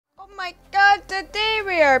my god, today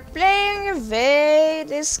we are playing Evade.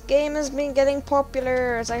 This game has been getting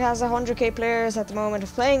popular. It has 100k players at the moment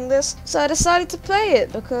of playing this. So I decided to play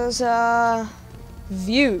it because,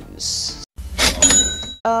 views.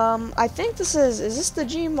 I think this is this the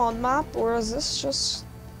Gmod map or is this just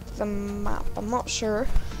the map? I'm not sure.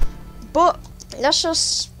 But let's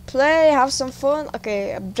just play, have some fun.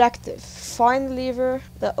 Okay, objective. Find the lever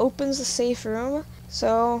that opens the safe room.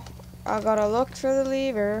 So I gotta look for the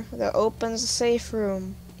lever that opens the safe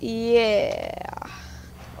room. Yeah.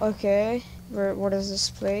 Okay. What is this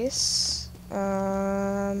place?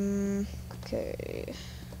 Okay.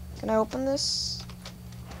 Can I open this?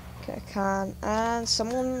 Okay, I can. And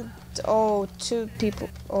someone. Oh, 2 people.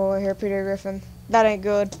 Oh, I hear Peter Griffin. That ain't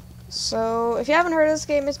good. So, if you haven't heard of this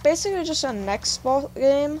game, it's basically just a NEXTBOT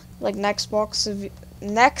game. Like NEXTBOTs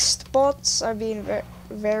are being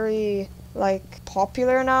very like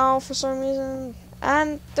popular now for some reason,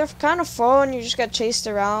 and they're kind of fun. You just get chased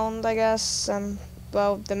around, I guess.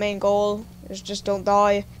 Well, the main goal is just don't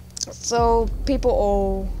die. So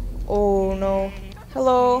people, oh no,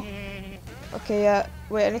 hello. Okay, yeah.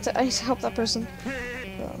 Wait, I need to help that person.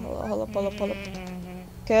 Hold up.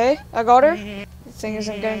 Okay, I got her. The thing is,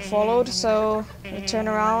 I'm getting followed, so I turn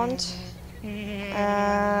around,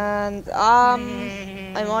 and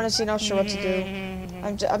I'm honestly not sure what to do.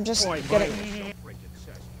 I'm just getting.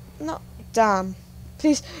 No, damn.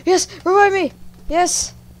 Please, yes, revive me.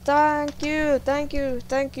 Yes, thank you.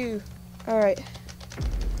 All right.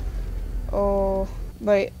 Oh,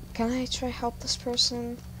 wait. Can I try help this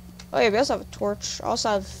person? Oh yeah, we also have a torch. I also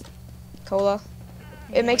have cola.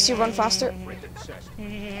 It makes you run faster.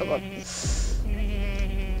 Oh god.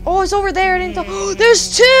 Oh, it's over there. I didn't know.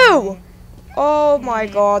 There's 2. Oh my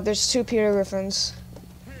god, there's 2 Peter Griffins.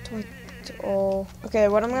 Oh, okay,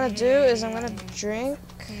 what I'm gonna do is I'm gonna drink.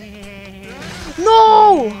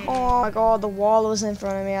 No! Oh my god, the wall was in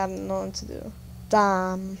front of me. I didn't know what to do.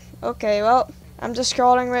 Damn. Okay, well, I'm just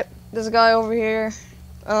crawling with this guy over here.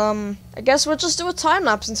 I guess we'll just do a time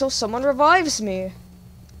lapse until someone revives me.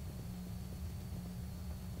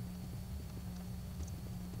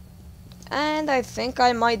 And I think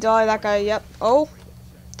I might die. That guy, yep. Oh,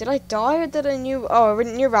 did I die or did a new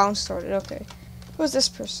round started? Okay. Who's this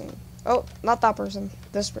person? Oh, not that person.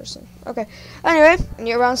 This person. Okay. Anyway,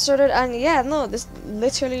 new round started, and yeah, no, this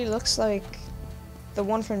literally looks like the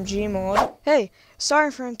one from Gmod. Hey, sorry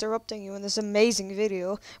for interrupting you in this amazing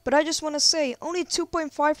video, but I just want to say only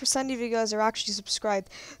 2.5% of you guys are actually subscribed.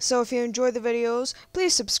 So if you enjoy the videos,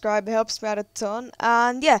 please subscribe. It helps me out a ton.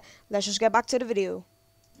 And yeah, let's just get back to the video.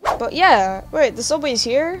 But yeah, wait, the subway's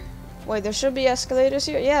here? Wait, there should be escalators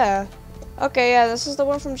here? Yeah. Okay, yeah, this is the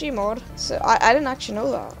one from Gmod. So I didn't actually know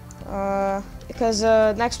that. Because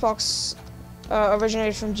NEXTBOT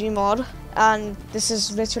originated from Gmod, and this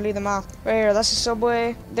is literally the map. Right here, that's the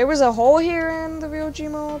subway. There was a hole here in the real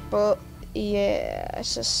Gmod, but yeah,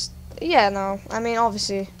 it's just, yeah, no. I mean,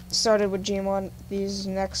 obviously, it started with Gmod, these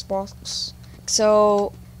NEXTBOTs.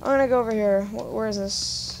 So, I'm gonna go over here. Where is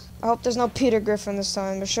this? I hope there's no Peter Griffin this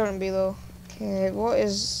time. There shouldn't be, though. Okay, what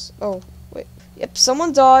is... Oh, wait. Yep,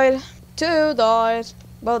 someone died. 2 died.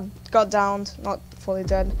 Well, got downed. Not fully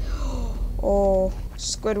dead. Oh,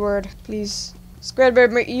 Squidward, please.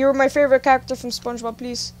 Squidward, you're my favorite character from SpongeBob,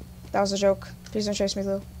 please. That was a joke. Please don't chase me,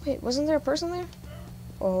 though. Wait, wasn't there a person there?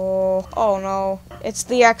 Oh no. It's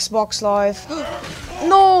the Xbox Live.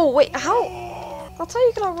 No, wait, how? That's how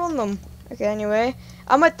you cannot run them. Okay, anyway.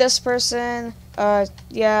 I'm with this person.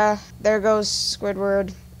 Yeah, there goes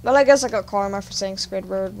Squidward. Well, I guess I got karma for saying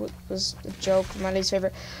Squidward was a joke, my least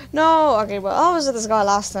favorite. No, okay, well, I was with this guy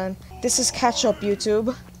last time. This is catch up,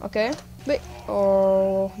 YouTube. Okay, wait.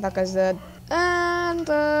 Oh, that guy's dead. And,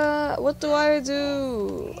 what do I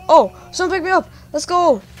do? Oh, someone pick me up. Let's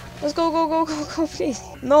go. Let's go, please.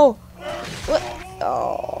 No. What?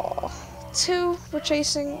 Oh, 2 were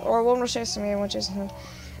chasing, or 1 was chasing me and 1 chasing him.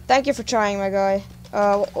 Thank you for trying, my guy.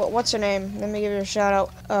 What's your name? Let me give you a shout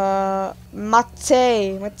out.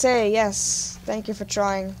 Mate, yes. Thank you for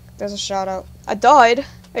trying. There's a shout out. I died.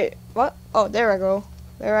 Wait, what? Oh, there I go.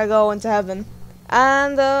 There I go into heaven.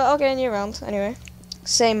 And, okay, new round. Anyway.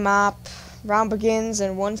 Same map. Round begins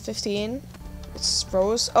in 1:15. It's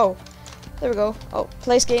froze. Oh, there we go. Oh,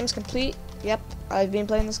 place game's complete. Yep, I've been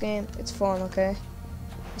playing this game. It's fun, okay?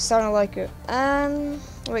 I'm starting to like it. And,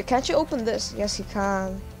 wait, can't you open this? Yes, you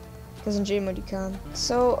can. Because in Gmod you can.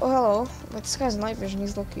 So, oh hello. Wait, this guy's night vision,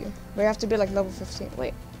 he's lucky. But you have to be like level 15.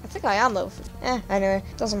 Wait, I think I am level 15. Anyway,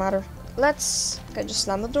 doesn't matter. Let's, okay, just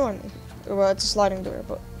slam the door on me. Well, it's a sliding door,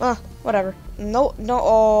 but, whatever. No,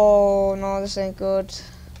 oh, no, this ain't good.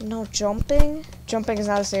 No jumping? Jumping is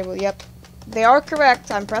not disabled, yep. they are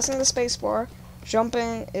correct. I'm pressing the space bar.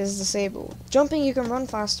 Jumping is disabled. Jumping, you can run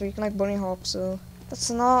faster. You can like bunny hop, so that's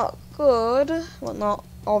not good. Well, not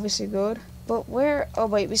obviously good. But where? Oh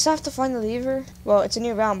wait, we still have to find the lever. Well, it's a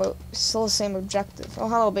new round, but it's still the same objective. Oh,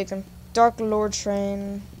 hello, Bacon. Dark Lord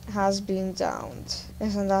train has been downed.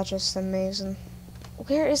 Isn't that just amazing?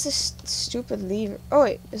 Where is this stupid lever? Oh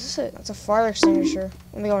wait, is this it? That's a fire extinguisher.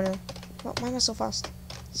 Let me go now. Oh, why am I so fast?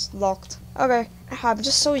 It's locked. Okay, I'm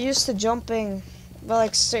just so used to jumping. But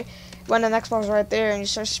like, when the NEXTBOT is right there and you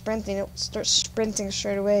start sprinting, it starts sprinting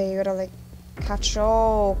straight away. You gotta like catch.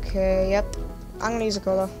 Okay, yep. I'm gonna use a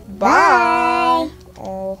cola. Bye.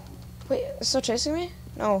 Oh, wait, it's still chasing me?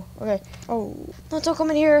 No. Okay. Oh, no! Don't come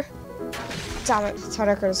in here. Damn it! I thought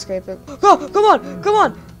I could escape it. Oh, come on! Come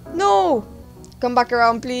on! No! Come back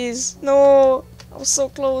around, please. No! I was so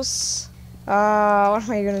close. What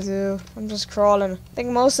am I gonna do? I'm just crawling. I think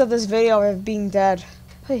most of this video of being dead.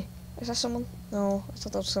 Hey, is that someone? No, I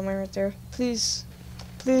thought that was someone right there. Please.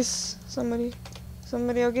 Please, somebody.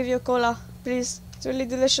 Somebody, I'll give you a cola. Please. It's really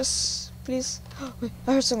delicious. Please. Wait,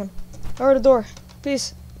 I heard someone. I heard a door.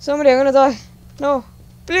 Please. Somebody, I'm gonna die. No.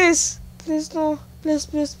 Please. Please, no. Please,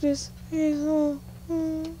 please, please. Please, no.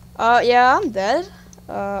 Yeah, I'm dead.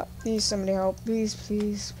 Please, somebody help. Please,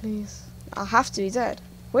 please, please. I have to be dead.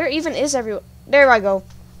 Where even is everyone? There I go.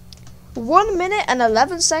 1 minute and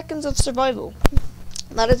 11 seconds of survival.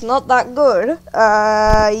 That is not that good.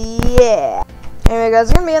 Yeah. Anyway, guys,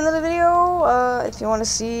 it's gonna be the end of the video. If you want to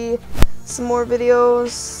see some more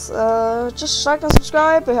videos, just like and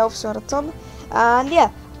subscribe. It helps you out a ton. And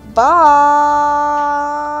yeah,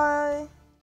 bye.